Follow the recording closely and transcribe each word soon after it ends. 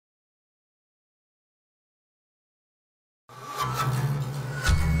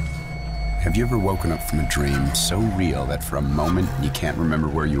Have you ever woken up from a dream so real that for a moment you can't remember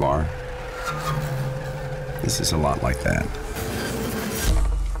where you are? This is a lot like that.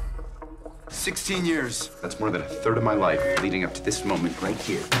 16 years. That's more than a third of my life leading up to this moment right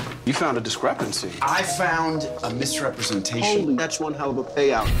here. You found a discrepancy. I found a misrepresentation. Holy, that's one hell of a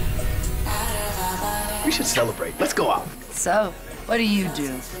payout. We should celebrate. Let's go out. So, what do you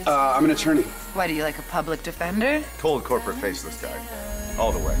do? I'm an attorney. Why, do you like a public defender? Cold corporate faceless guy.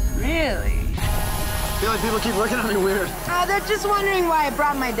 All the way. Really? I feel like people keep looking at me weird. Oh, they're just wondering why I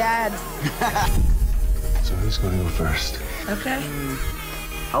brought my dad. So who's going to go first? Okay.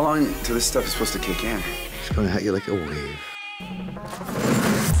 How long till this stuff is supposed to kick in? It's going to hit you like a wave.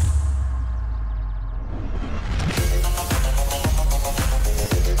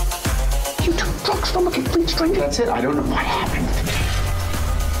 You took drugs from a complete stranger. That's it. I don't know what happened.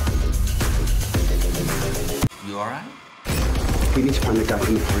 You all right? We need to find the guy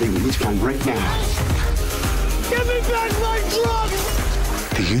from the party. We need to find right now. Give me back my drugs!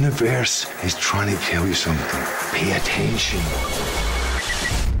 The universe is trying to tell you something. Pay attention.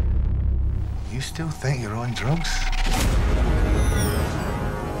 You still think you're on drugs?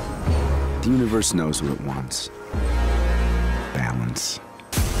 The universe knows what it wants. Balance.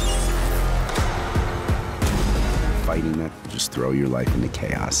 Fighting that will just throw your life into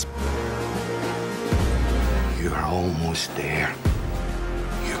chaos. You're almost there.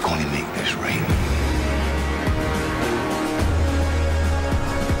 You're going to make this right.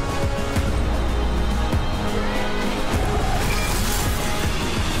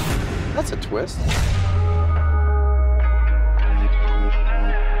 That's a twist.